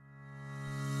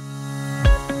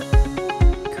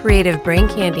Creative Brain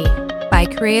Candy by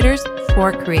creators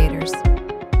for creators.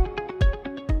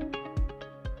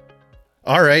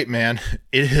 All right, man.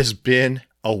 It has been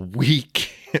a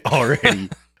week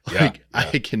already. Yeah.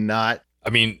 I cannot.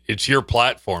 I mean, it's your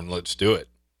platform. Let's do it.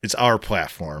 It's our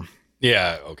platform.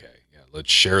 Yeah. Okay. Yeah. Let's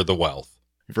share the wealth.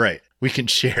 Right. We can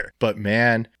share. But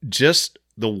man, just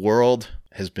the world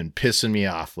has been pissing me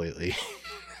off lately.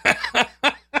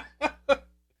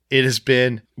 It has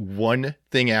been one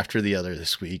thing after the other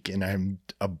this week, and I'm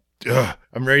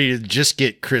ready to just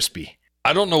get crispy.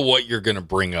 I don't know what you're going to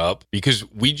bring up because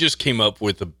we just came up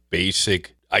with a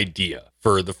basic idea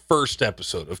for the first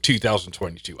episode of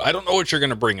 2022. I don't know what you're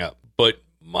going to bring up, but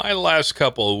my last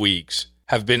couple of weeks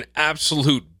have been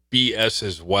absolute BS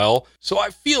as well. So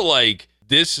I feel like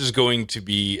this is going to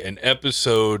be an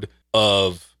episode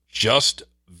of just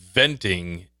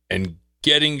venting and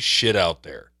getting shit out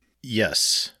there.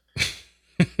 Yes.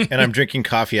 And I'm drinking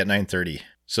coffee at 9:30.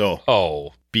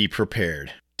 So be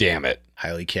prepared. Damn it.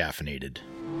 Highly caffeinated.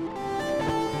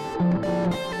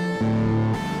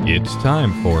 It's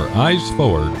time for Eyes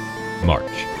Forward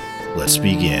March. Let's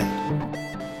begin.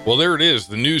 Well, there it is,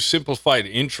 the new simplified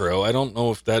intro. I don't know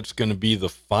if that's going to be the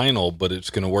final, but it's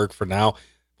going to work for now.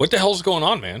 What the hell's going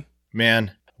on, man?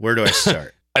 Man, where do I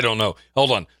start? I don't know.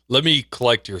 Hold on. Let me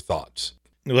collect your thoughts.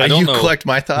 Let you collect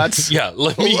my thoughts? Yeah,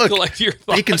 let me collect your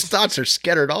thoughts. Bacon's thoughts are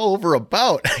scattered all over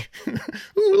about. Ooh,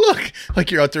 look. Like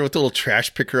you're out there with a little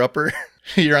trash picker-upper.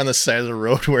 You're on the side of the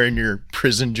road wearing your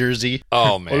prison jersey.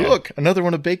 Oh, man. Oh, look, another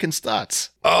one of Bacon's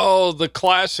thoughts. Oh, the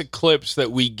classic clips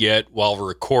that we get while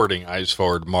recording Eyes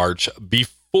Forward March.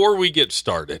 Before we get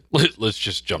started, let's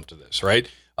just jump to this, right?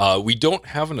 We don't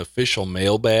have an official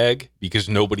mailbag because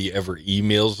nobody ever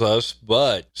emails us,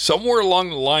 but somewhere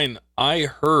along the line, I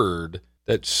heard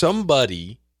that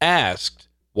somebody asked,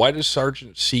 why does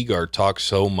Sergeant Seagar talk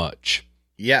so much?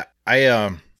 Yeah,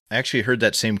 I actually heard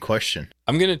that same question.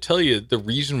 I'm going to tell you the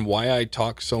reason why I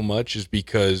talk so much is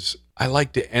because I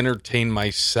like to entertain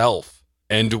myself.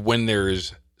 And when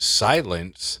there's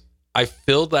silence, I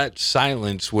fill that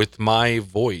silence with my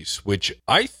voice, which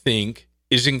I think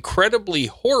is incredibly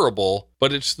horrible,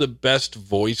 but it's the best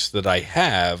voice that I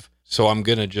have. So I'm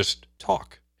going to just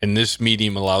talk. And this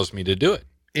medium allows me to do it.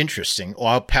 Interesting. Well,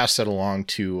 I'll pass that along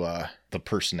to the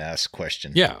person that asked the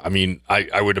question. Yeah. I mean,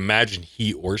 I would imagine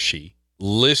he or she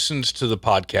listens to the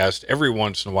podcast every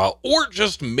once in a while, or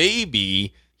just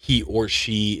maybe he or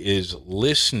she is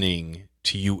listening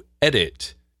to you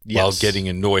edit while getting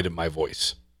annoyed at my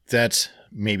voice. That's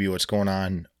maybe what's going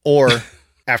on. Or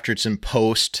after it's in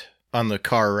post on the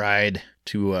car ride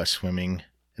to swimming,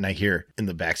 and I hear in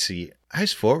the backseat,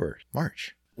 Eyes Forward,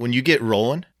 March. When you get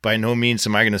rolling, by no means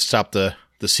am I going to stop the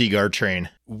Seagar train.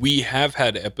 We have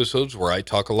had episodes where I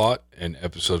talk a lot and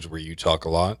episodes where you talk a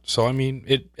lot. So, I mean,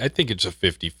 I think it's a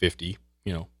 50-50,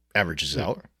 Averages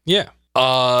out. Yeah.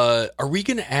 Are we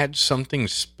going to add something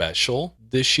special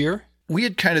this year? We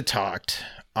had kind of talked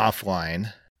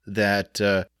offline that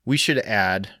we should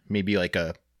add maybe like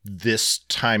this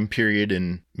time period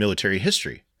in military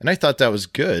history. And I thought that was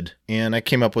good. And I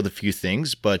came up with a few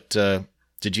things, but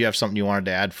did you have something you wanted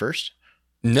to add first?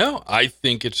 No, I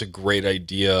think it's a great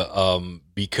idea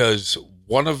because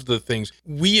one of the things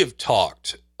we have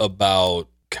talked about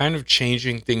kind of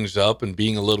changing things up and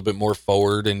being a little bit more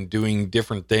forward and doing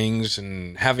different things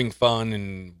and having fun.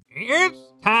 And it's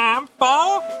time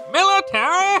for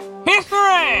military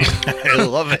history. I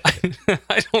love it.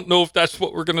 I don't know if that's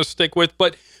what we're going to stick with,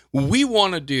 but we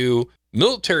want to do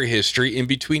military history in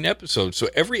between episodes. So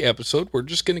every episode, we're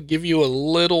just going to give you a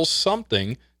little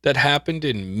something that happened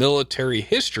in military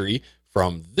history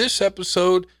from this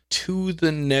episode to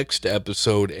the next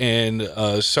episode. And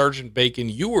Sergeant Bacon,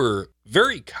 you were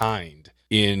very kind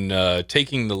in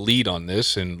taking the lead on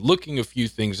this and looking a few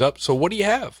things up. So what do you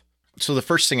have? So the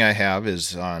first thing I have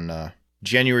is on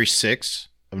January 6th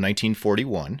of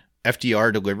 1941,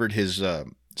 FDR delivered his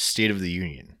State of the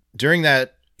Union. During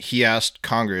that, he asked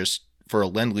Congress for a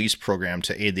Lend-Lease program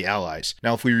to aid the Allies.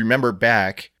 Now, if we remember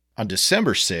back on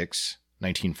December 6th,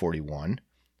 1941,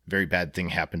 a very bad thing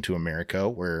happened to America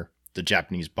where the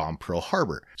Japanese bombed Pearl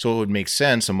Harbor. So it would make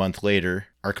sense a month later,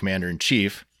 our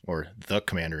commander-in-chief, or the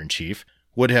commander-in-chief,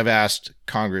 would have asked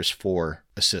Congress for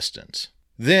assistance.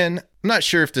 Then, I'm not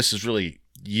sure if this is really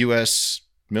U.S.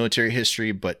 military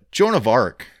history, but Joan of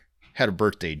Arc had a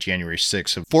birthday January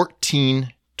 6th of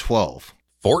 1412.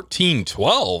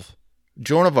 1412?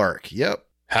 Joan of Arc, yep.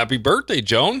 Happy birthday,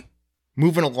 Joan.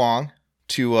 Moving along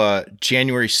to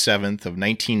January 7th of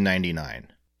 1999.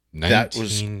 That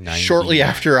was shortly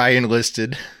after I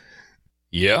enlisted.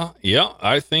 Yeah,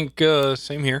 I think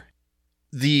same here.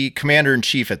 The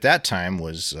commander-in-chief at that time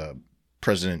was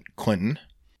President Clinton.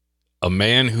 A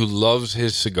man who loves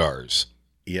his cigars.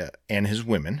 Yeah, and his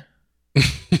women.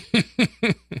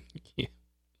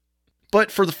 But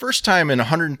for the first time in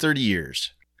 130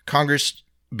 years, Congress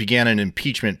began an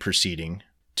impeachment proceeding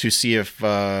to see if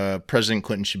President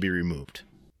Clinton should be removed.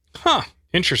 Huh.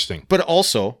 Interesting. But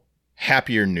also,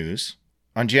 happier news.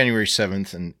 On January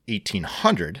 7th in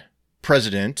 1800,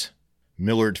 President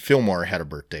Millard Fillmore had a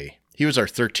birthday. He was our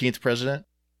 13th president.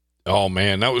 Oh,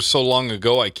 man. That was so long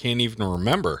ago, I can't even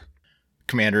remember.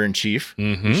 Commander-in-Chief.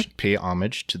 Mm-hmm. We should pay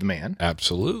homage to the man.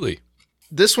 Absolutely.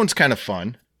 This one's kind of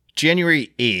fun.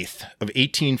 January 8th of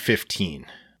 1815,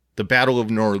 the Battle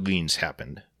of New Orleans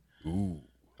happened. Ooh.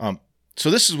 So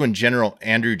this is when General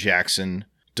Andrew Jackson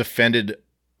defended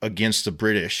against the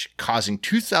British, causing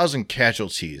 2,000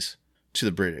 casualties to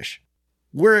the British.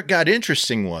 Where it got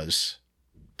interesting was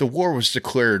the war was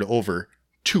declared over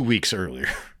 2 weeks earlier.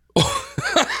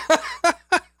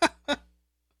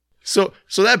 So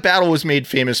that battle was made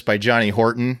famous by Johnny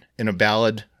Horton in a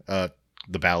ballad, the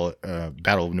Battle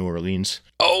of New Orleans.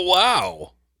 Oh,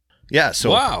 wow. Yeah,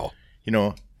 so, wow. In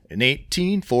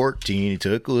 1814, he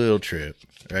took a little trip.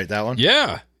 Right, that one?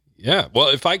 Yeah. Yeah. Well,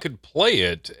 if I could play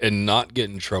it and not get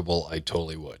in trouble, I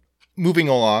totally would. Moving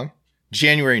along,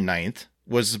 January 9th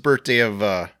was the birthday of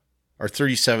our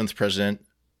 37th president,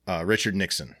 Richard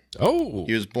Nixon. Oh.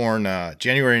 He was born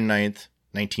January 9th,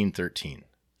 1913.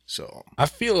 So I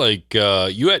feel like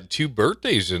you had two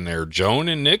birthdays in there, Joan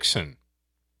and Nixon.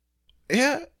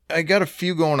 Yeah, I got a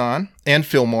few going on. And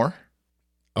Fillmore.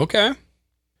 Okay.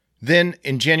 Then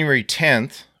in January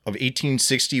 10th of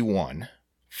 1861,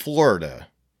 Florida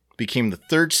became the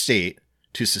third state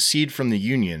to secede from the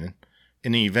Union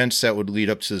in the events that would lead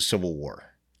up to the Civil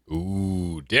War.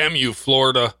 Ooh, damn you,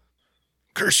 Florida.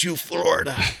 Curse you,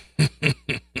 Florida.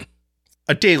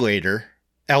 A day later,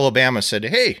 Alabama said,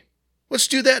 hey, let's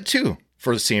do that too,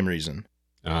 for the same reason.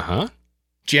 Uh-huh.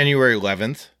 January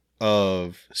 11th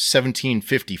of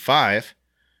 1755,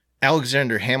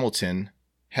 Alexander Hamilton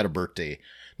had a birthday.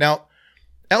 Now,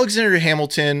 Alexander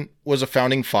Hamilton was a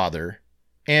founding father,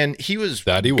 and he was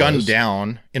gunned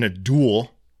down in a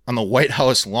duel on the White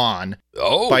House lawn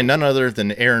by none other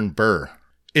than Aaron Burr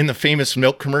in the famous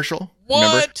milk commercial.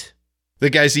 What? Remember? The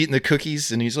guy's eating the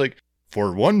cookies, and he's like, for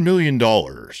 $1 million,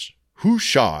 who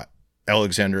shot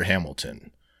Alexander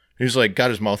Hamilton? He's like,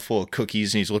 got his mouth full of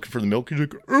cookies, and he's looking for the milk. He's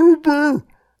like, Burr.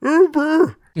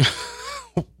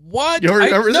 What? You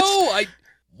remember this?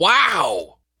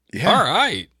 Wow. Yeah. All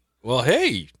right. Well,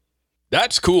 hey,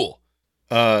 that's cool.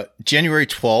 January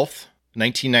 12th,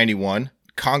 1991,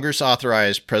 Congress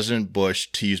authorized President Bush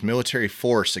to use military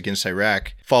force against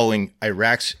Iraq following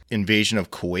Iraq's invasion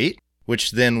of Kuwait,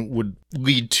 which then would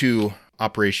lead to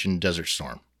Operation Desert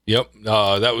Storm. Yep.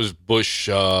 That was Bush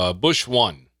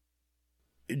 1.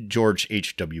 George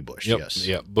H.W. Bush, Yep. yes.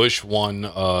 Yeah, Bush 1.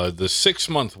 The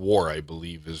 6-month war, I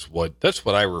believe, that's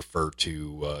what I refer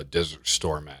to Desert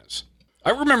Storm as. I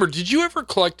remember, did you ever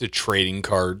collect the trading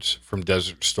cards from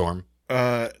Desert Storm?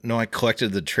 No, I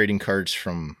collected the trading cards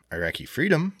from Iraqi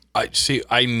Freedom.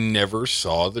 I never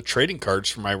saw the trading cards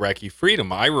from Iraqi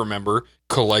Freedom. I remember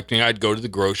collecting, I'd go to the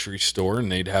grocery store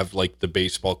and they'd have like the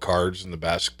baseball cards and the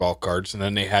basketball cards. And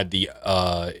then they had the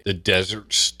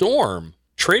Desert Storm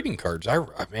trading cards.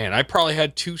 I probably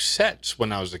had 2 sets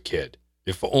when I was a kid.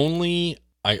 If only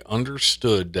I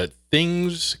understood that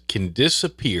things can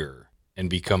disappear and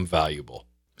become valuable.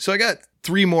 So I got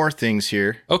 3 more things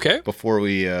here. Okay. Before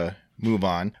we move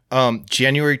on.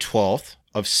 January 12th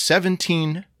of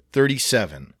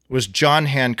 1737 was John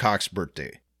Hancock's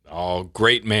birthday. Oh,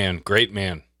 great man. Great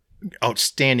man.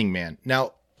 Outstanding man.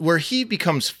 Now, where he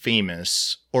becomes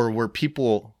famous or where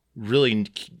people really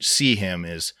see him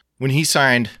is when he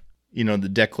signed, the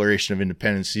Declaration of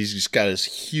Independence. He's just got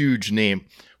this huge name.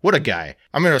 What a guy.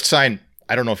 I'm going to sign,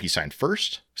 I don't know if he signed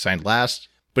first, signed last,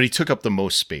 but he took up the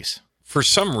most space. For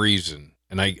some reason,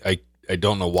 and I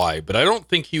don't know why, but I don't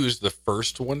think he was the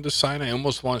first one to sign. I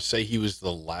almost want to say he was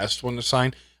the last one to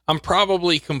sign. I'm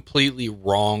probably completely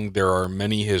wrong. There are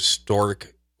many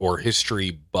historic or history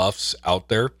buffs out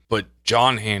there, but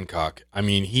John Hancock,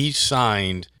 he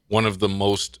signed one of the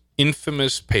most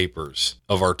infamous papers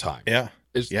of our time. Yeah.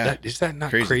 Is that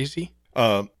not crazy?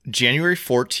 January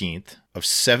 14th of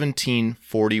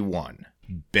 1741,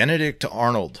 Benedict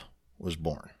Arnold was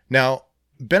born. Now,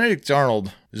 Benedict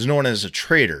Arnold is known as a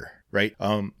traitor, right?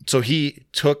 So he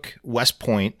took West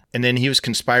Point, and then he was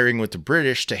conspiring with the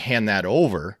British to hand that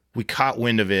over. We caught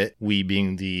wind of it, we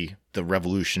being the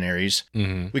revolutionaries.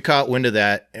 Mm-hmm. We caught wind of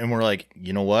that, and we're like,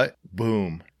 you know what?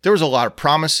 Boom. There was a lot of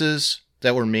promises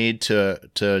that were made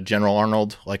to General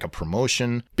Arnold, like a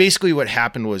promotion. Basically what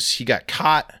happened was he got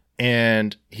caught,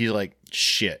 And he's like,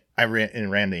 shit, I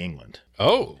ran to England.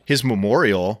 Oh. His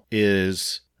memorial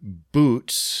is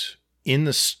boots in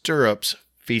the stirrups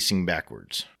facing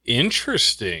backwards.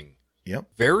 Interesting. Yep.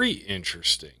 Very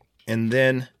interesting. And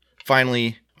then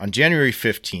finally, on January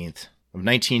 15th of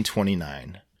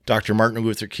 1929, Dr. Martin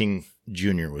Luther King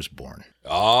Jr. was born.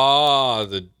 Ah,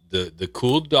 the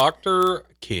cool Dr.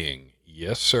 King.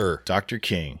 Yes, sir. Dr.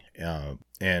 King.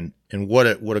 And what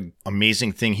a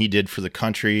amazing thing he did for the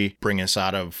country, bring us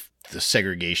out of the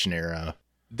segregation era.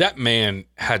 That man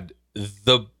had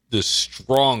the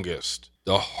strongest,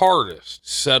 the hardest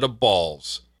set of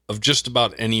balls of just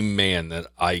about any man that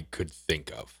I could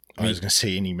think of. I was going to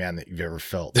say any man that you've ever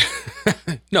felt.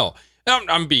 No,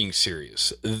 I'm being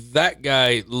serious. That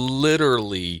guy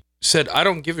literally said, I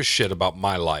don't give a shit about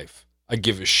my life. I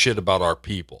give a shit about our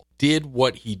people. Did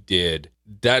what he did.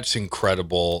 That's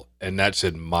incredible, and that's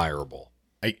admirable.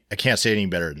 I can't say any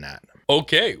better than that.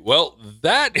 Okay, well,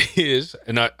 that is,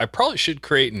 and I probably should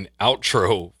create an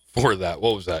outro for that.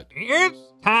 What was that? It's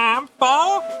time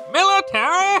for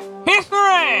military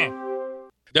history.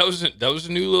 That was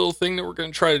a new little thing that we're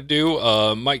going to try to do.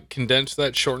 Might condense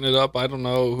that, shorten it up. I don't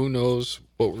know. Who knows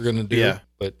what we're going to do. Yeah.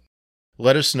 But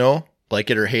let us know, like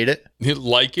it or hate it.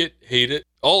 Like it, hate it.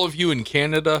 All of you in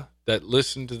Canada that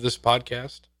listen to this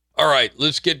podcast. All right,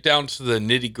 let's get down to the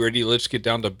nitty gritty. Let's get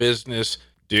down to business.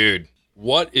 Dude,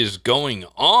 what is going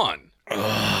on?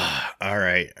 All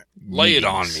right. Lay it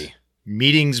on me.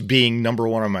 Meetings being number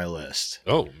one on my list.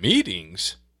 Oh,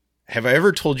 meetings? Have I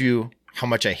ever told you how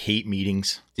much I hate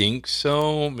meetings? Think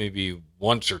so. Maybe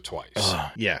once or twice.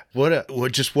 Yeah. What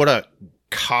a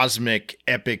cosmic,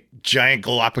 epic, giant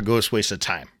Galapagos waste of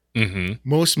time. Mm-hmm.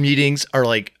 Most meetings are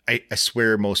like, I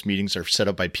swear most meetings are set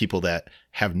up by people that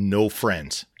have no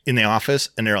friends in the office.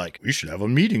 And they're like, we should have a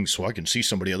meeting so I can see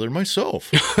somebody other than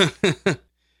myself.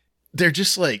 They're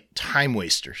just like time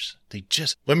wasters. They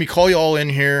just, let me call you all in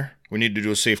here. We need to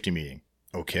do a safety meeting.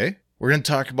 Okay. We're going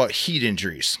to talk about heat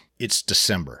injuries. It's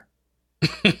December.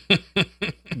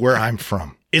 Where I'm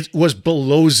from. It was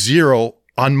below zero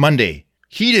on Monday.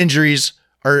 Heat injuries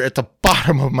are at the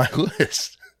bottom of my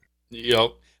list.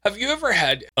 Yep. Have you ever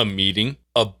had a meeting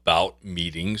about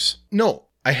meetings? No,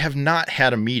 I have not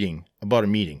had a meeting about a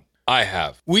meeting. I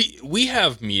have. We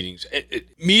have meetings.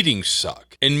 Meetings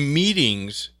suck. And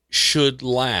meetings should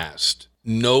last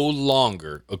no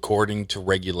longer, according to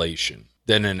regulation,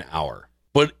 than an hour.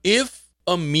 But if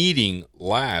a meeting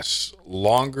lasts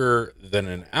longer than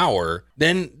an hour,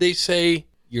 then they say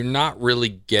you're not really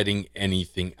getting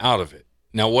anything out of it.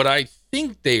 Now, what I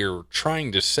think they are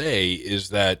trying to say is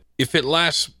that if it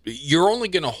lasts, you're only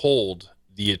going to hold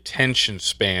the attention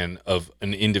span of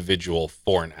an individual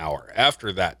for an hour.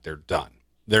 After that, they're done.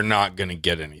 They're not going to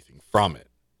get anything from it.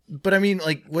 But I mean,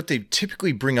 like, what they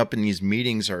typically bring up in these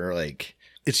meetings are like,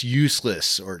 it's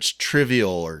useless or it's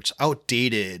trivial or it's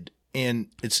outdated. And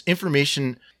it's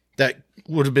information that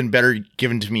would have been better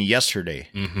given to me yesterday.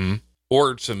 Mm-hmm.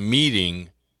 Or it's a meeting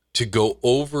to go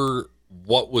over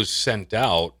what was sent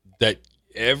out that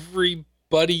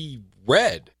everybody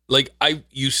read. Like,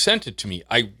 you sent it to me.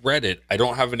 I read it. I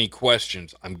don't have any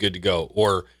questions. I'm good to go.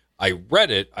 Or I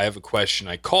read it. I have a question.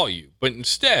 I call you. But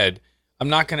instead, I'm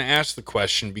not going to ask the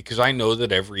question because I know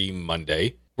that every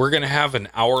Monday we're going to have an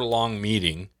hour-long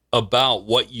meeting about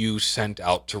what you sent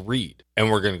out to read. And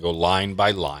we're going to go line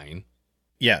by line.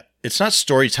 Yeah, it's not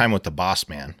story time with the boss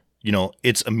man. You know,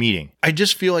 it's a meeting. I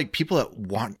just feel like people that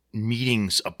want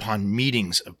meetings upon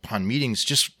meetings upon meetings,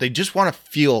 they just want to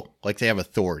feel like they have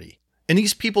authority. And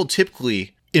these people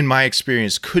typically, in my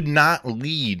experience, could not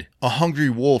lead a hungry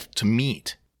wolf to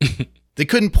meat. They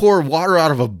couldn't pour water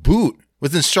out of a boot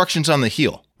with instructions on the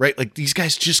heel, right? Like these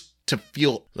guys just to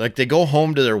feel like they go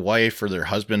home to their wife or their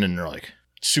husband and they're like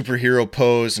superhero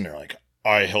pose and they're like,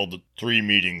 I held 3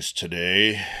 meetings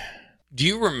today. Do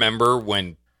you remember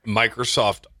when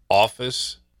Microsoft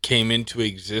Office came into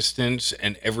existence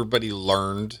and everybody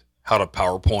learned how to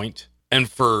PowerPoint? And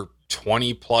for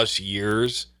 20 plus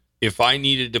years, if I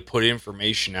needed to put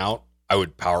information out, I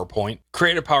would PowerPoint,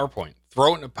 create a PowerPoint,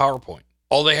 throw it in a PowerPoint.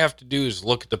 All they have to do is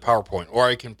look at the PowerPoint, or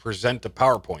I can present the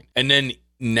PowerPoint. And then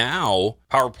now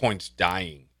PowerPoint's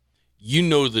dying. You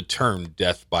know the term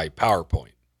death by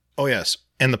PowerPoint. Oh, yes.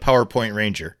 And the PowerPoint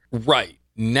Ranger. Right.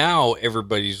 Now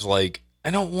everybody's like,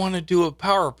 I don't want to do a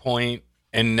PowerPoint.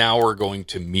 And now we're going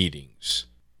to meetings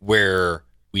where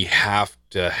we have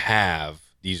to have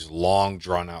these long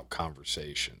drawn out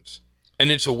conversations.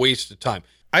 And it's a waste of time.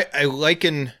 I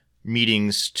liken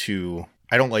meetings to,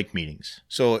 I don't like meetings.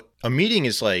 So a meeting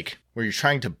is like where you're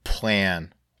trying to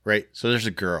plan, right? So there's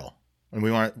a girl and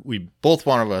we both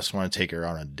one of us want to take her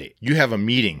out on a date. You have a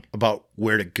meeting about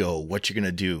where to go, what you're going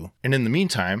to do. And in the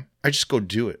meantime, I just go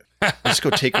do it. I just go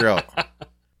take her out.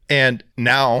 And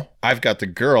now I've got the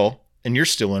girl and you're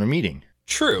still in a meeting.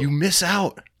 True. You miss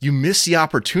out. You miss the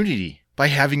opportunity by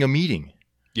having a meeting.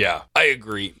 Yeah, I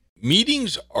agree.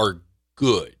 Meetings are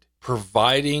good,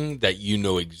 providing that you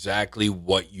know exactly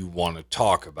what you want to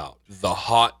talk about. The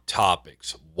hot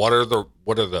topics. What are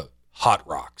the hot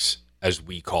rocks, as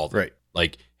we call them? Right.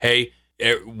 Like, hey,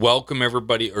 welcome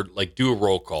everybody, or like do a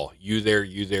roll call. You there.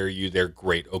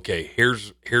 Great. Okay,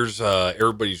 here's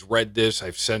everybody's read this.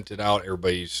 I've sent it out.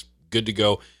 Everybody's good to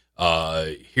go.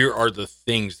 Here are the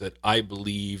things that I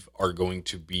believe are going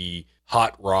to be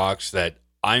hot rocks that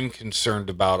I'm concerned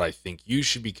about. I think you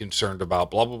should be concerned about,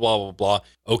 blah, blah, blah, blah, blah.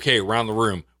 Okay, around the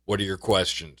room, what are your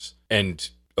questions? And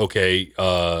okay,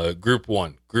 group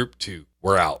 1, group 2,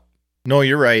 we're out. No,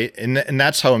 you're right. And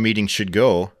that's how a meeting should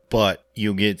go. But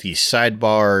you get these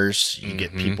sidebars, you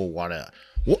get people want to,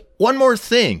 one more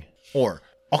thing, or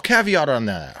I'll caveat on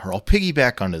that, or I'll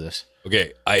piggyback onto this.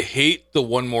 Okay, I hate the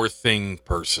one more thing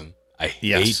person. I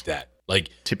hate that.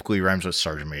 Like, typically rhymes with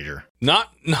Sergeant Major.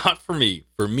 Not for me.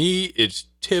 For me, it's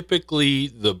typically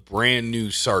the brand new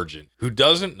sergeant who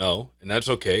doesn't know, and that's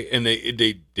okay. And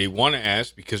they want to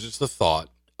ask because it's the thought.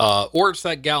 Or it's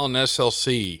that gal in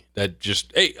SLC that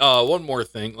just, hey, one more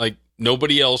thing. Like,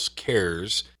 nobody else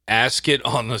cares. Ask it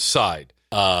on the side.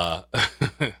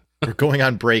 We're going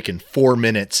on break in 4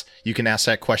 minutes. You can ask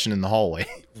that question in the hallway.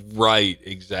 Right,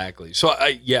 exactly. So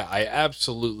I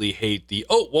absolutely hate the,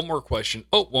 one more question.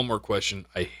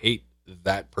 I hate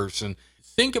that person.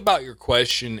 Think about your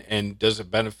question and does it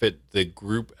benefit the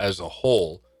group as a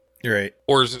whole? You're right.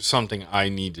 Or is it something I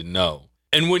need to know?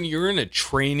 And when you're in a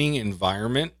training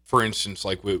environment, for instance,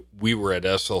 like we were at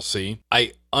SLC,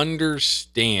 I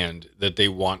understand that they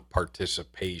want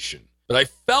participation. But I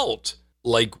felt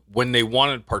like when they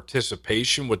wanted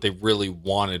participation, what they really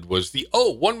wanted was the,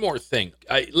 one more thing.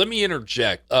 Let me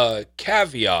interject.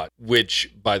 Caveat,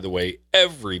 which, by the way,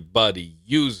 everybody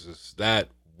uses that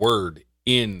word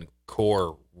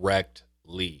incorrectly.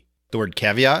 The word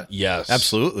caveat? Yes.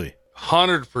 Absolutely.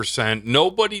 100%.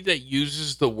 Nobody that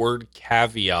uses the word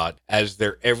caveat as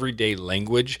their everyday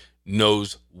language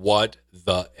knows what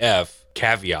the F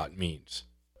caveat means.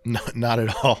 No, not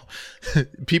at all.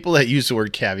 People that use the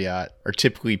word caveat are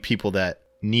typically people that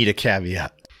need a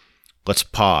caveat. Let's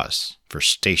pause for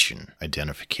station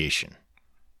identification.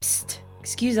 Psst,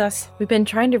 excuse us. We've been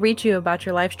trying to reach you about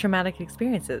your life's traumatic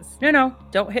experiences. No,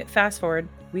 don't hit fast forward.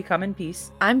 We come in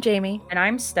peace. I'm Jamie. And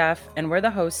I'm Steph, and we're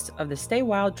the hosts of the Stay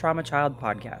Wild Trauma Child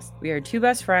podcast. We are two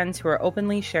best friends who are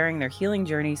openly sharing their healing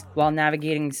journeys while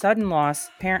navigating sudden loss,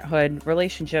 parenthood,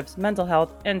 relationships, mental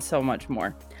health, and so much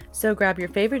more. So grab your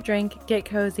favorite drink, get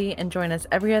cozy, and join us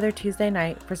every other Tuesday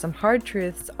night for some hard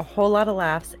truths, a whole lot of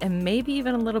laughs, and maybe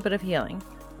even a little bit of healing.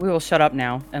 We will shut up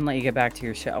now and let you get back to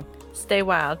your show. Stay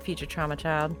wild, future trauma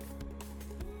child.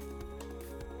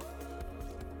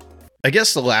 I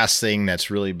guess the last thing that's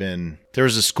really been, there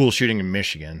was a school shooting in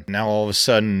Michigan. Now all of a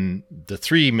sudden, the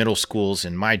 3 middle schools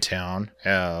in my town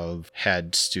have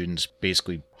had students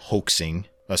basically hoaxing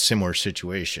a similar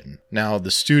situation. Now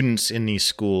the students in these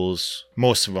schools,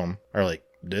 most of them are like,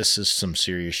 this is some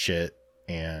serious shit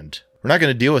and we're not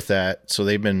going to deal with that. So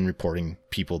they've been reporting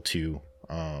people to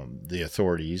the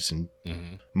authorities, and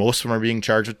most of them are being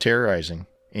charged with terrorizing.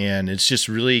 And it's just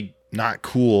really not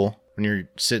cool when you're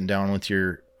sitting down with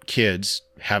your kids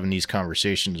having these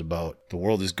conversations about the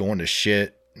world is going to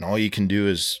shit and all you can do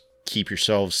is keep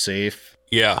yourselves safe.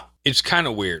 Yeah, it's kind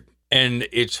of weird. And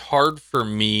it's hard for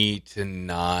me to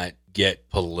not get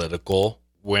political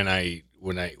when I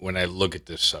look at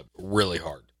this subject. Really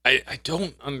hard. I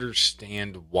don't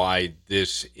understand why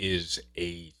this is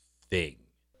a thing.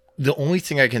 The only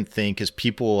thing I can think is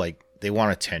people, like, they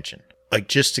want attention. Like,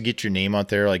 just to get your name out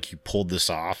there, like you pulled this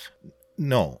off.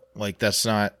 No, like that's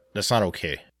not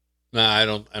okay. No, I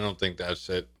don't think that's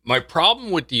it. My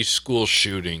problem with these school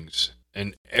shootings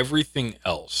and everything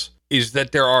else is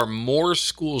that there are more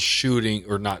school shooting,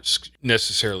 or not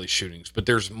necessarily shootings, but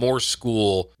there's more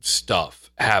school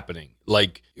stuff happening.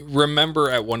 Like,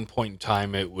 remember at one point in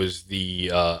time, it was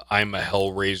the I'm a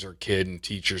Hellraiser kid and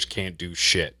teachers can't do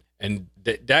shit. And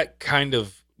that kind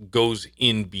of goes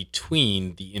in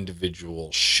between the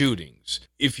individual shootings.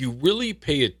 If you really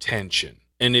pay attention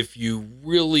and if you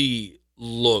really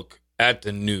look at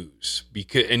the news,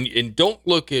 because and don't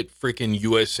look at freaking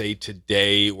USA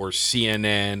Today or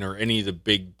CNN or any of the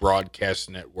big broadcast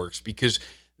networks, because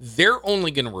they're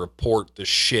only going to report the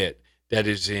shit that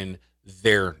is in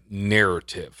their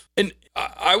narrative. And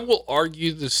I will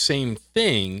argue the same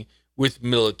thing with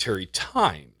Military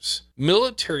Times.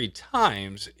 Military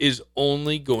Times is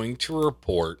only going to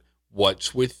report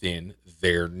what's within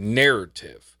their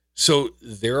narrative. So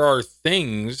there are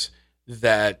things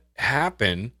that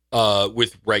happen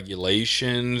with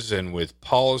regulations and with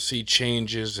policy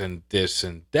changes and this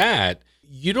and that.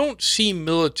 You don't see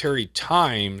Military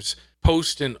Times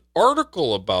post an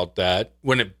article about that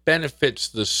when it benefits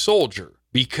the soldier,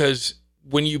 because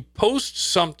when you post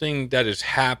something that is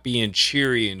happy and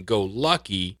cheery and go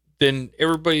lucky, then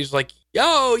everybody's like,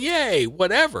 oh, yay,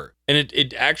 whatever. And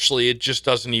it just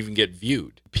doesn't even get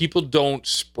viewed. People don't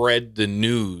spread the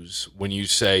news when you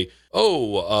say,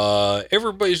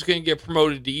 everybody's going to get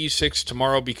promoted to E6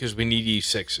 tomorrow because we need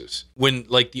E6s. When,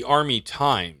 like, the Army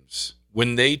Times,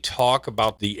 when they talk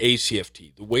about the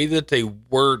ACFT, the way that they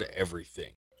word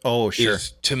everything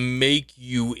is to make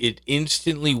it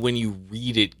instantly, when you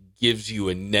read it, gives you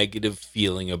a negative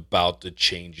feeling about the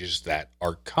changes that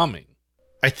are coming.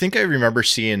 I think I remember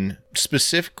seeing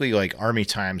specifically like Army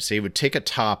Times, they would take a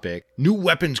topic, new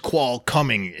weapons qual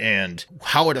coming and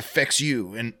how it affects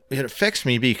you. And it affects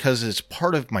me because it's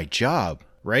part of my job,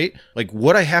 right? Like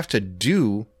what I have to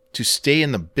do to stay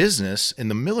in the business, in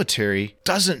the military,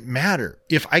 doesn't matter.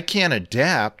 If I can't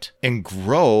adapt and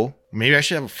grow, maybe I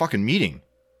should have a fucking meeting.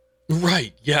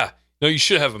 Right, yeah. No, you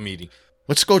should have a meeting.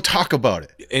 Let's go talk about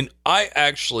it. And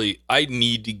I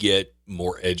need to get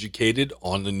more educated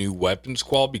on the new weapons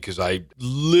qual, because I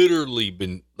literally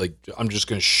been like, I'm just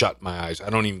going to shut my eyes. I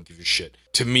don't even give a shit.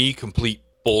 To me, complete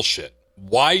bullshit.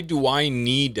 Why do I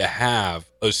need to have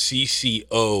a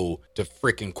CCO to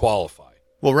freaking qualify?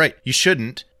 Well, right. You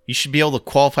shouldn't. You should be able to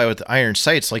qualify with the iron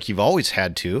sights like you've always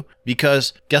had to,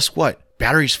 because guess what?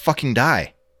 Batteries fucking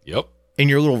die. Yep. And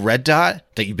your little red dot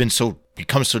that you've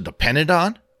become so dependent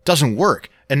on doesn't work.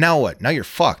 And now what? Now you're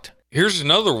fucked. Here's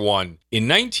another one. In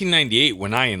 1998,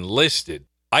 when I enlisted,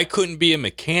 I couldn't be a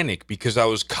mechanic because I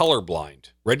was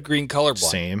colorblind, red-green colorblind.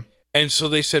 Same. And so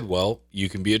they said, well, you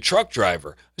can be a truck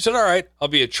driver. I said, all right, I'll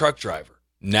be a truck driver.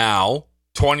 Now,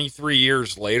 23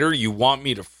 years later, you want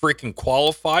me to freaking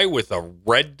qualify with a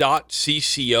red dot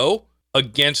CCO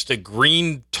against a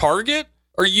green target?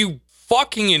 Are you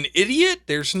fucking an idiot?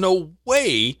 There's no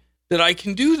way that I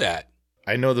can do that.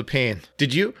 I know the pain.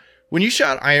 When you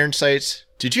shot iron sights,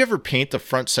 did you ever paint the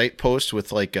front sight post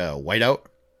with like a whiteout?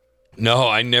 No,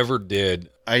 I never did.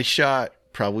 I shot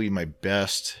probably my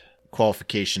best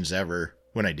qualifications ever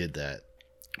when I did that,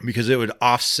 because it would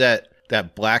offset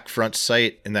that black front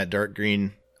sight and that dark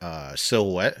green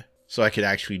silhouette, so I could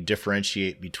actually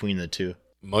differentiate between the two.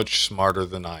 Much smarter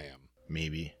than I am.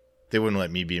 Maybe. They wouldn't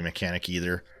let me be a mechanic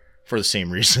either for the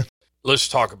same reason. Let's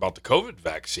talk about the COVID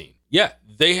vaccine. Yeah,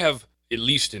 they have, at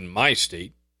least in my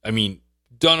state,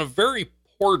 done a very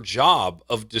poor job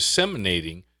of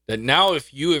disseminating that now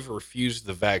if you have refused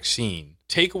the vaccine,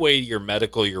 take away your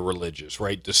medical, your religious,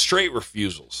 right? The straight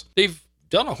refusals. They've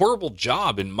done a horrible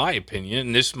job, in my opinion,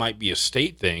 and this might be a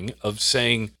state thing, of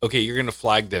saying, okay, you're going to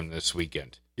flag them this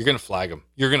weekend. You're going to flag them.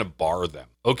 You're going to bar them.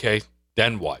 Okay,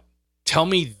 then what? Tell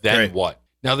me then right. What?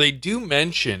 Now, they do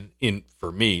mention, starting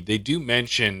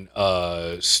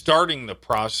the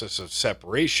process of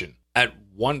separation at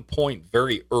one point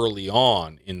very early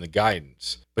on in the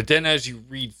guidance. But then as you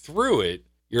read through it,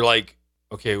 you're like,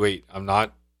 okay, wait, I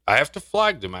have to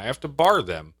flag them. I have to bar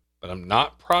them, but I'm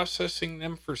not processing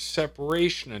them for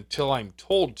separation until I'm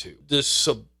told to. The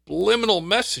subliminal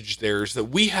message there is that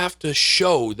we have to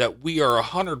show that we are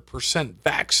 100%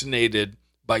 vaccinated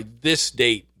by this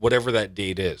date, whatever that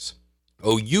date is.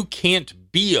 Oh, you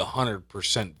can't be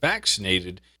 100%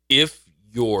 vaccinated if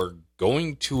you're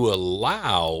going to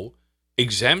allow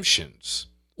exemptions,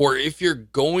 or if you're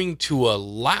going to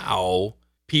allow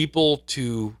people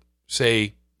to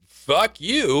say, fuck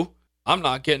you, I'm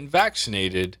not getting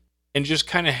vaccinated, and just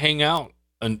kind of hang out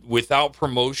and without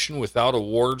promotion, without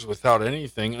awards, without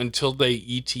anything until they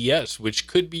ETS, which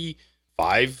could be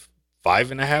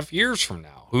 5.5 years from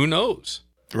now. Who knows?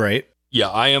 Right. Yeah,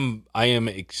 I am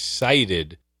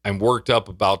excited. I'm worked up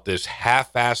about this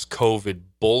half-assed COVID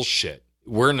bullshit.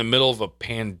 We're in the middle of a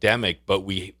pandemic, but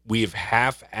we have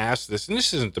half-assed this. And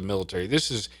this isn't the military.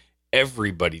 This is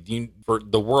everybody, for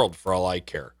the world, for all I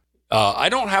care. I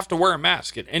don't have to wear a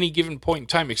mask at any given point in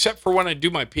time, except for when I do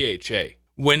my PHA.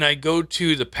 When I go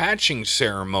to the patching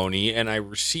ceremony and I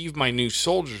receive my new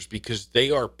soldiers, because they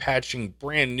are patching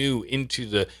brand new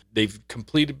they've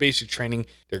completed basic training.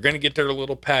 They're going to get their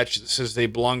little patch that says they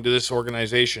belong to this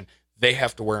organization. They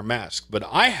have to wear a mask, but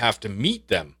I have to meet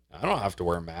them. I don't have to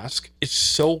wear a mask. It's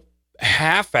so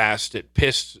half-assed, it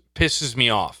pisses me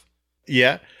off.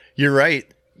 Yeah, you're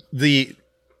right.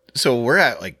 So we're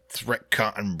at like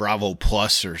ThreatCon Bravo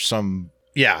Plus or some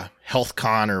Yeah,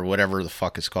 HealthCon or whatever the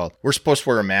fuck it's called. We're supposed to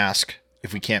wear a mask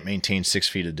if we can't maintain 6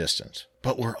 feet of distance.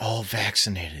 But we're all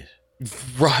vaccinated.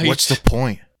 Right. What's the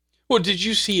point? Well, did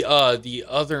you see the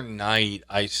other night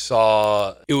I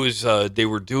saw it was they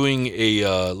were doing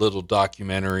a little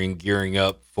documentary and gearing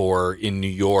up for in New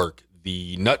York,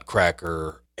 the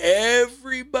Nutcracker.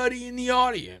 Everybody in the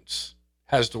audience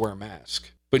has to wear a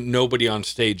mask, but nobody on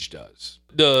stage does.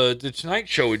 The Tonight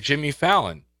Show with Jimmy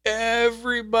Fallon.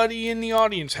 Everybody in the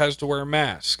audience has to wear a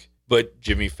mask, but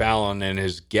Jimmy Fallon and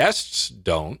his guests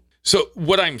don't. So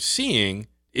what I'm seeing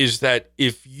is that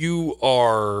if you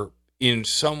are in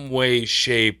some way,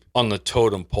 shape on the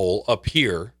totem pole up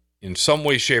here, in some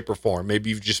way, shape, or form, maybe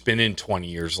you've just been in 20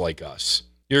 years like us,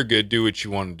 you're good, do what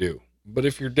you want to do. But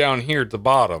if you're down here at the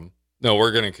bottom, no,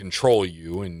 we're going to control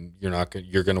you, and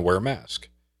you're going to wear a mask.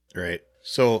 Right.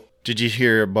 So did you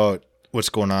hear about what's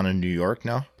going on in New York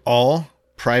now? All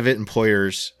private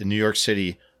employers in New York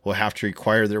City will have to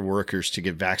require their workers to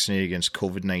get vaccinated against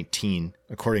COVID-19,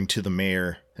 according to the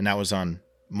mayor, and that was on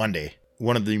Monday.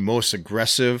 One of the most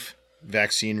aggressive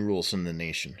vaccine rules in the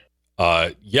nation.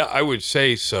 Yeah, I would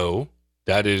say so.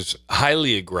 That is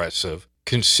highly aggressive,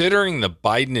 considering the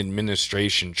Biden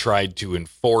administration tried to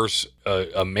enforce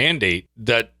a mandate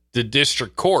that the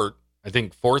district court, I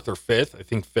think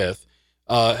fifth,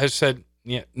 has said,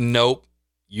 yeah, nope,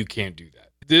 you can't do that.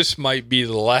 This might be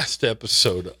the last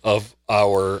episode of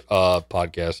our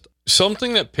podcast.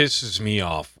 Something that pisses me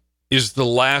off is the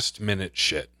last minute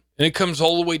shit. And it comes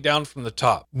all the way down from the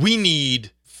top. We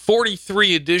need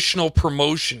 43 additional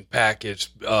promotion packets.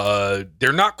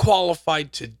 They're not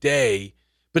qualified today,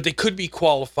 but they could be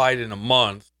qualified in a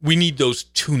month. We need those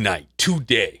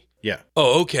today. Yeah.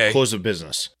 Oh, okay. Close of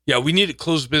business. Yeah, we need to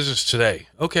close business today.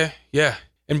 Okay, yeah.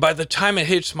 And by the time it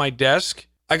hits my desk,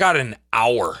 I got an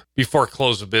hour before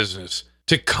close of business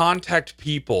to contact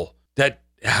people that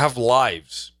have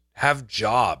lives, have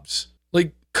jobs.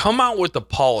 Like, come out with a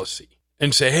policy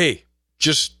and say, hey,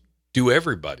 just do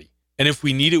everybody. And if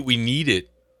we need it, we need it.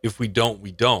 If we don't,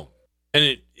 we don't.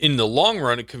 And in the long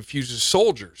run, it confuses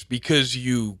soldiers because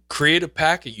you create a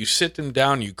packet, you sit them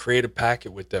down, you create a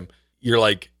packet with them. You're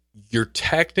like, you're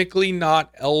technically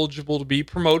not eligible to be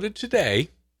promoted today,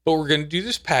 but we're going to do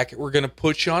this packet. We're going to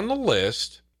put you on the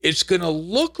list. It's going to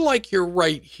look like you're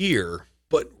right here,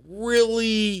 but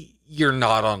really you're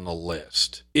not on the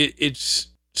list. It's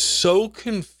so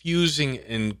confusing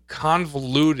and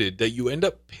convoluted that you end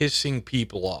up pissing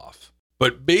people off.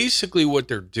 But basically what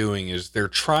they're doing is they're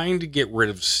trying to get rid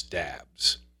of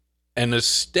stabs. And a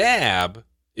stab,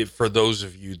 for those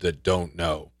of you that don't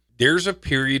know, there's a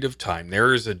period of time,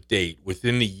 there is a date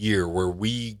within the year where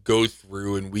we go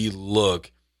through and we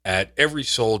look at every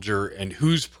soldier and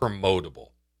who's promotable.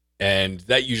 And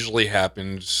that usually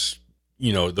happens,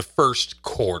 the first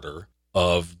quarter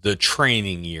of the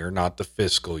training year, not the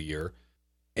fiscal year.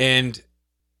 And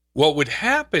what would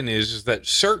happen is that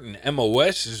certain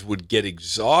MOSs would get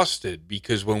exhausted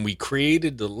because when we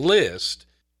created the list,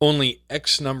 only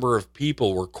X number of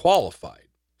people were qualified.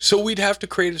 So we'd have to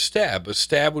create a stab. A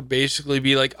stab would basically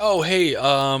be like, oh, hey,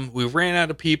 we ran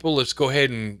out of people. Let's go ahead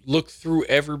and look through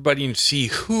everybody and see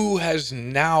who has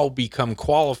now become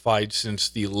qualified since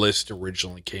the list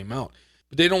originally came out.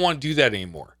 But they don't want to do that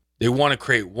anymore. They want to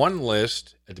create one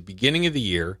list at the beginning of the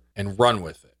year and run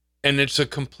with it. And it's a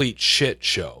complete shit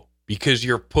show because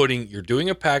you're doing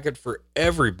a packet for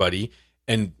everybody.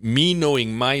 And me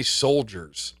knowing my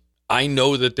soldiers, I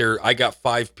know that I got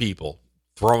 5 people,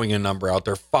 throwing a number out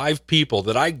there, 5 people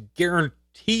that I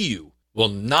guarantee you will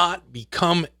not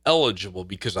become eligible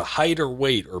because of height or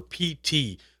weight or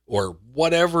PT or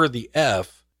whatever the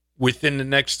F within the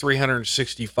next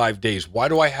 365 days. Why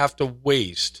do I have to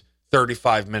waste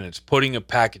 35 minutes putting a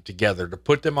packet together to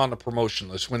put them on the promotion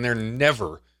list when they're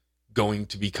never going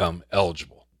to become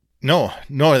eligible? No,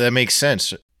 that makes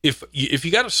sense. If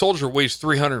you got a soldier who weighs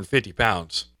 350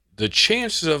 pounds, the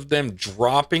chances of them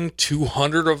dropping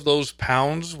 200 of those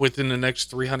pounds within the next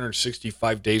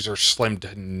 365 days are slim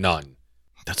to none.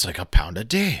 That's like a pound a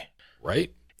day.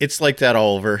 Right? It's like that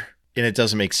all over, and it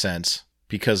doesn't make sense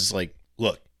because,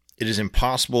 look, it is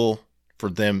impossible for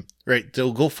them, right?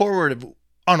 They'll go forward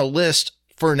on a list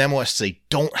for an MOS they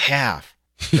don't have,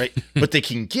 right? But they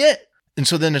can get. And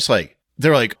so then it's like,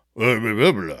 they're like, blah, blah,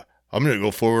 blah, blah. I'm going to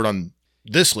go forward on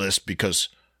this list because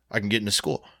I can get into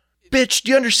school. Bitch,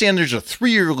 do you understand there's a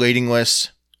 3-year waiting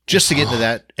list just to get into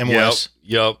that MOS?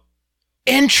 Yep.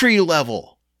 Entry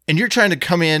level. And you're trying to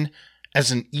come in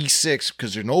as an E6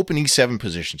 because there's an open E7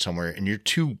 position somewhere and you're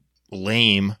too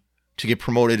lame to get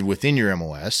promoted within your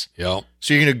MOS. Yep.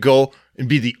 So you're going to go and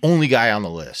be the only guy on the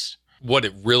list. what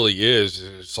it really is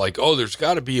it's like, oh, there's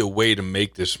got to be a way to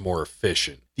make this more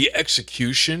efficient. The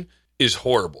execution is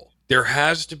horrible. There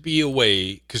has to be a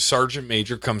way, because Sergeant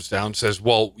Major comes down and says,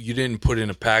 well, you didn't put in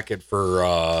a packet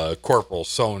for Corporal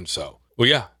so-and-so. Well,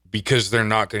 yeah, because they're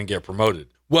not going to get promoted.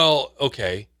 Well,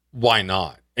 okay, why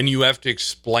not? And you have to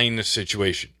explain the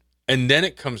situation. And then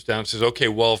it comes down and says, okay,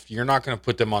 well, if you're not going to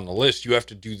put them on the list, you have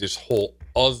to do this whole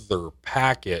other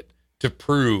packet to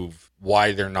prove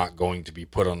why they're not going to be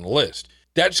put on the list.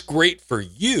 That's great for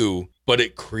you, but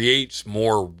it creates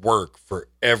more work for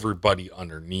everybody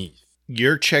underneath.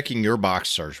 You're checking your box,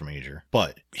 Sergeant Major,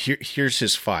 but here's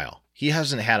his file. He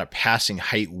hasn't had a passing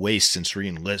height weight since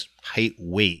reenlistment.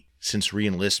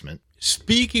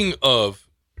 Speaking of,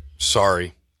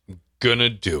 sorry, I'm gonna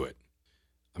do it.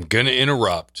 I'm gonna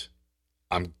interrupt.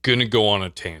 I'm gonna go on a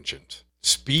tangent.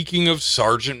 Speaking of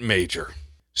Sergeant Major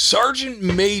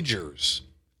Majors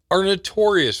are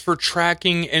notorious for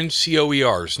tracking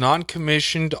NCOERs,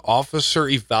 non-commissioned officer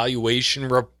evaluation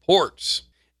reports.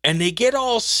 And they get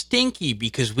all stinky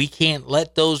because we can't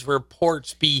let those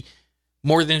reports be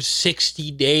more than 60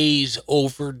 days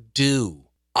overdue.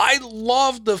 I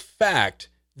love the fact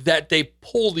that they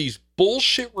pull these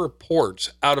bullshit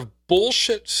reports out of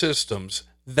bullshit systems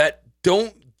that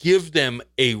don't give them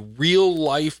a real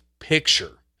life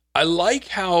picture. I like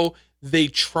how they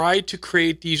try to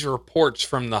create these reports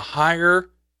from the higher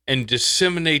and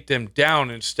disseminate them down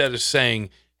instead of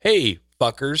saying, hey,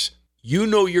 fuckers, you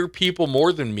know your people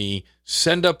more than me.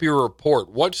 Send up your report.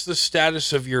 What's the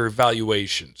status of your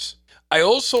evaluations? I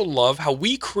also love how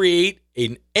we create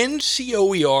an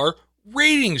NCOER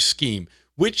rating scheme,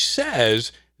 which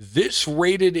says this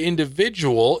rated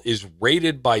individual is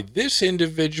rated by this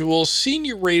individual,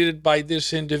 senior rated by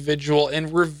this individual,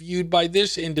 and reviewed by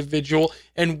this individual.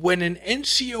 And when an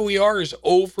NCOER is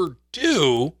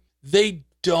overdue, they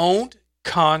don't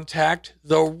contact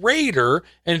the rater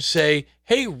and say,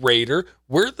 hey, rater,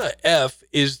 where the F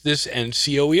is this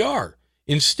NCOER?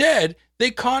 Instead, they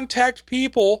contact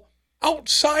people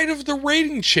outside of the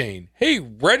rating chain. Hey,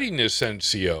 readiness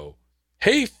NCO.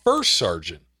 Hey, first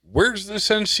sergeant, where's this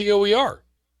NCOER?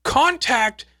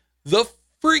 Contact the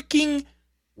freaking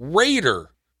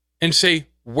rater and say,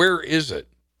 where is it?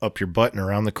 Up your butt and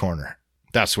around the corner.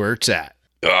 That's where it's at.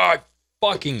 Ugh, I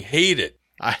fucking hate it.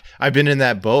 I've been in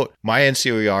that boat. My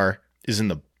NCOER is in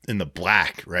the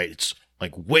black, right? It's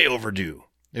like way overdue.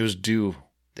 It was due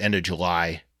the end of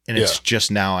July, and it's just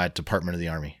now at Department of the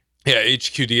Army. Yeah,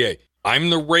 HQDA.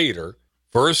 I'm the rater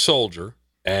for a soldier,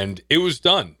 and it was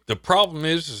done. The problem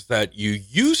is that you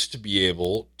used to be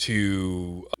able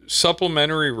to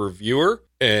supplementary reviewer,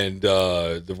 and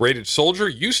the rated soldier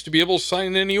used to be able to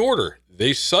sign any order.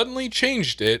 They suddenly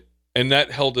changed it, and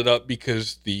that held it up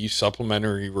because the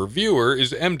supplementary reviewer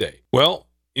is MDay. Well,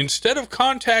 instead of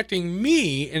contacting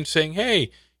me and saying,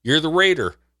 hey, you're the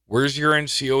rater, where's your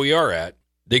NCOER at?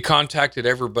 They contacted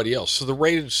everybody else. So the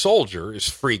rated soldier is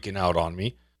freaking out on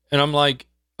me. And I'm like,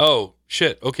 oh,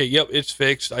 shit. Okay, yep, it's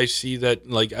fixed. I see that,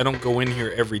 like, I don't go in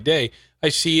here every day. I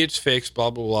see it's fixed, blah,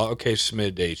 blah, blah. Okay,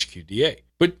 submit to HQDA.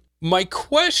 But my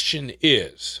question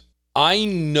is, I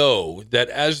know that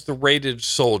as the rated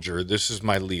soldier, this is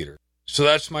my leader. So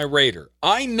that's my rater.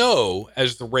 I know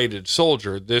as the rated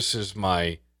soldier, this is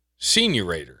my senior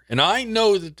rater. And I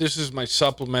know that this is my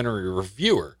supplementary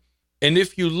reviewer. And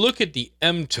if you look at the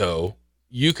MTO,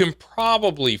 you can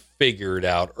probably figure it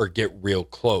out or get real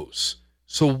close.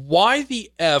 So why the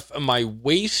F am I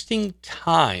wasting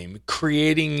time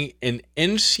creating an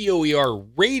NCOER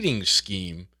rating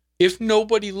scheme if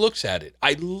nobody looks at it?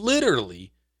 I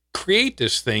literally create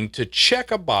this thing to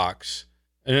check a box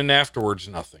and then afterwards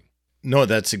nothing. No,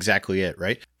 that's exactly it,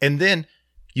 right? And then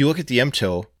you look at the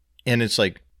MTO and it's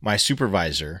like, my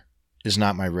supervisor is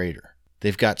not my rater.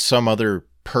 They've got some other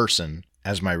person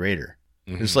as my rater.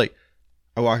 Mm-hmm. It's like,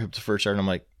 I walk up to first sergeant, I'm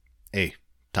like, hey,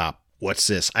 Top, what's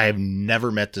this? I have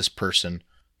never met this person.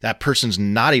 That person's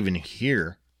not even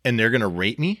here, and they're going to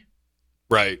rate me?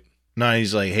 Right. No,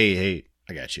 he's like, hey,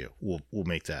 I got you. We'll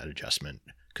make that adjustment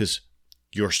because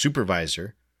your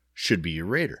supervisor should be your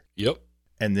rater. Yep.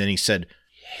 And then he said,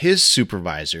 his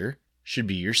supervisor should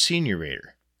be your senior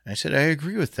rater. And I said, I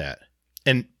agree with that.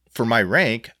 And for my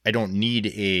rank, I don't need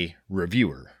a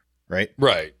reviewer, right?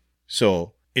 Right.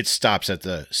 So it stops at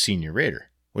the senior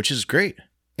rater, which is great.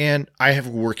 And I have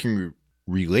a working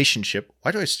relationship.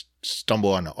 Why do I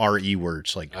stumble on RE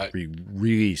words like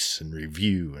release and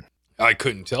review? And I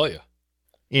couldn't tell you.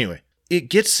 Anyway, it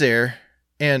gets there,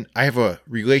 and I have a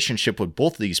relationship with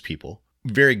both of these people.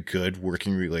 Very good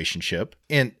working relationship.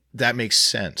 And that makes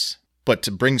sense. But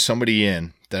to bring somebody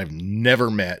in that I've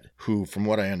never met, who, from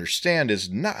what I understand, is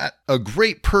not a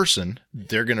great person,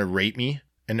 they're going to rate me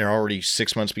and they're already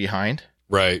 6 months behind.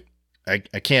 Right. I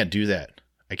can't do that.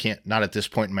 I can't, not at this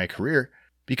point in my career,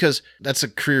 because that's a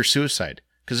career suicide.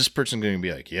 Because this person's going to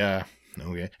be like, yeah,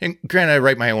 okay. And granted, I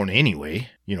write my own anyway,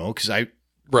 because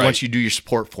once you do your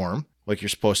support form, like you're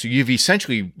supposed to, you've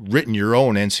essentially written your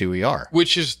own NCOER.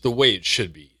 Which is the way it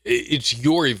should be. It's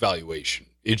your evaluation.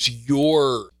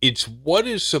 It's what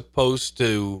is supposed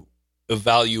to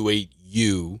evaluate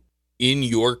you in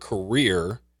your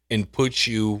career and put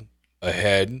you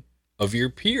ahead of your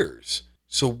peers.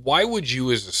 So why would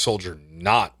you as a soldier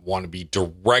not want to be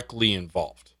directly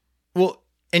involved? Well,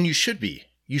 and you should be.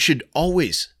 You should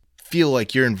always feel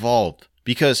like you're involved,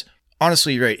 because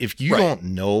honestly, right, if you don't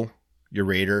know your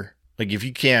raider, like if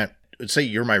you can't, let's say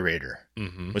you're my raider.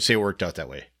 Mm-hmm. Let's say it worked out that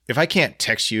way. If I can't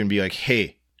text you and be like,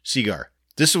 hey, Seagar,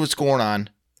 this is what's going on,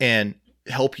 and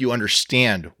help you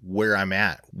understand where I'm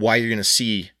at, why you're going to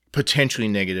see potentially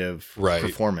negative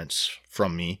performance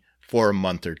from me for a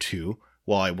month or two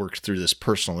while I work through this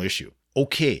personal issue.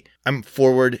 Okay, I'm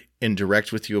forward and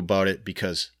direct with you about it,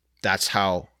 because that's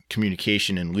how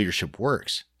communication and leadership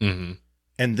works. Mm-hmm.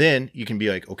 And then you can be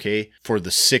like, okay, for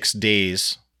the 6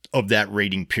 days of that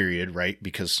rating period, right?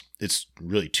 Because it's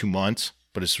really 2 months,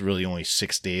 but it's really only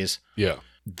 6 days. Yeah.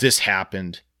 This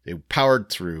happened. They powered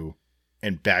through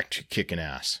and back to kicking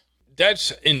ass.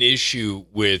 That's an issue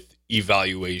with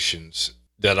evaluations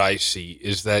that I see,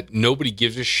 is that nobody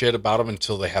gives a shit about them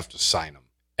until they have to sign them.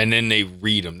 And then they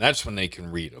read them. That's when they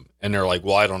can read them. And they're like,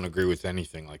 well, I don't agree with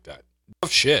anything like that. Oh,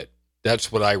 shit.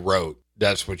 That's what I wrote.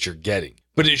 That's what you're getting.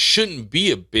 But it shouldn't be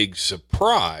a big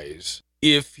surprise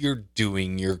if you're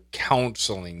doing your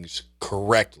counselings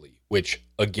correctly, which,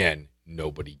 again,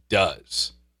 nobody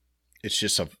does. It's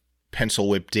just a pencil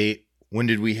whip date. When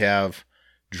did we have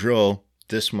drill?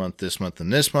 This month,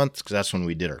 and this month, because that's when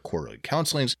we did our quarterly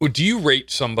counselings. Well, do you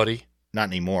rate somebody? Not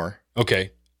anymore.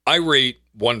 Okay. I rate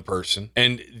one person,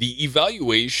 and the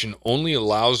evaluation only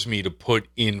allows me to put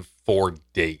in 4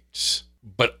 dates.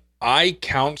 But I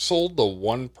counsel the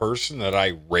one person that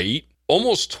I rate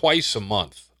almost twice a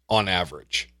month on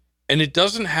average. And it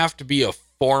doesn't have to be a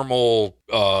formal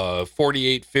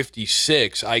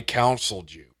 4856, I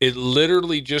counseled you. It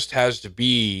literally just has to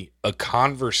be a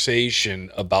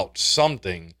conversation about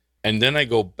something. And then I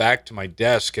go back to my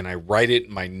desk and I write it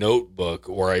in my notebook,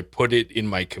 or I put it in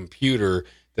my computer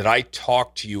that I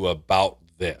talked to you about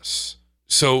this.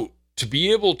 So to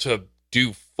be able to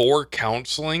do 4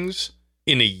 counselings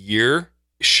in a year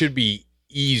should be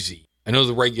easy. I know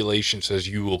the regulation says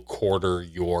you will quarter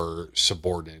your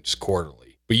subordinates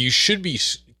quarterly, but you should be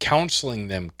counseling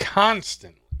them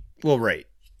constantly. Well, right.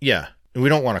 Yeah. We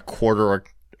don't want to quarter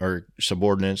our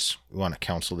subordinates. We want to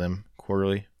counsel them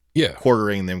quarterly. Yeah.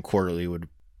 Quartering them quarterly would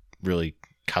really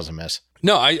cause a mess.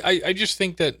 No, I just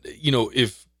think that,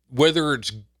 if whether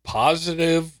it's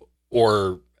positive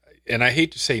or, and I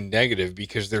hate to say negative,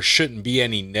 because there shouldn't be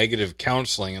any negative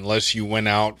counseling unless you went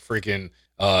out freaking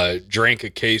drank a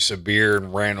case of beer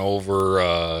and ran over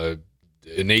an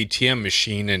ATM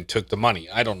machine and took the money.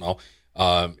 I don't know.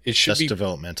 It should be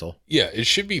developmental. Yeah, it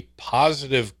should be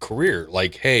positive career.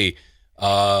 Like, hey,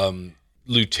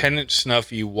 Lieutenant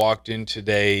Snuffy walked in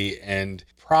today and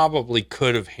probably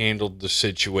could have handled the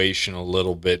situation a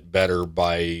little bit better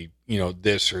by,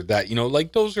 this or that.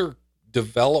 Like those are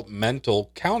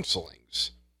developmental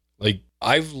counselings. Like,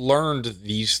 I've learned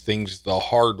these things the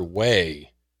hard way.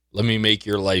 Let me make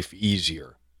your life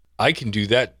easier. I can do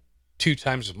that 2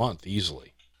 times a month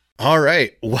easily. All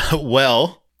right.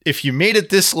 Well, if you made it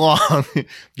this long,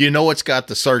 you know what's got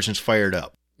the sergeants fired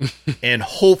up. And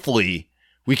hopefully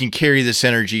we can carry this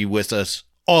energy with us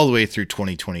all the way through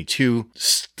 2022.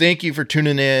 Thank you for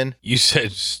tuning in. You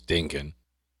said stinking.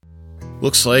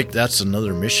 Looks like that's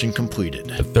another mission completed.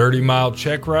 A 30-mile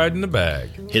check ride in the bag.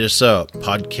 Hit us up,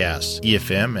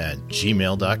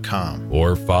 podcastefm@gmail.com.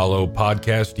 Or follow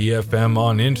Podcast EFM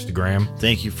on Instagram.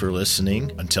 Thank you for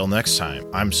listening. Until next time,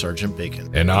 I'm Sergeant Bacon.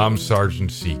 And I'm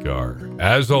Sergeant Seagar.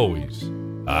 As always,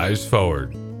 eyes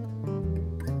forward.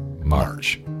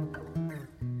 March.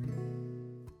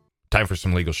 Time for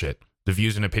some legal shit. The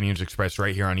views and opinions expressed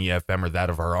right here on EFM are that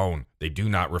of our own. They do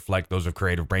not reflect those of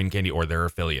Creative Brain Candy or their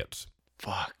affiliates.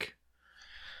 Fuck.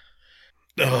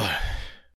 Ugh.